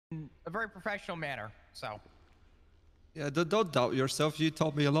very professional manner. So. Yeah, don't doubt yourself. You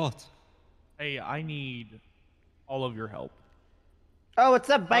taught me a lot. Hey, I need all of your help. Oh, what's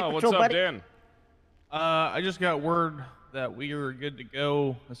up, Bike Oh, Patrol, what's up, buddy? Dan? I just got word that we are good to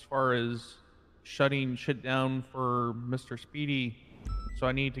go as far as shutting shit down for Mr. Speedy. So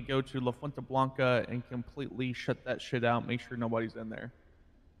I need to go to La Fuente Blanca and completely shut that shit out. Make sure nobody's in there.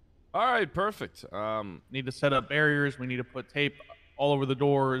 All right, perfect. Need to set up barriers. We need to put tape all over the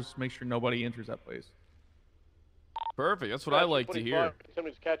doors. Make sure nobody enters that place. Perfect. That's what I like to hear.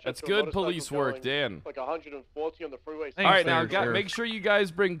 That's good police work, Dan. Like 140 on the freeway. All right, now Sheriff. make sure you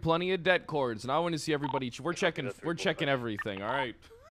guys bring plenty of det cords, and I want to see everybody. We're checking everything. All right.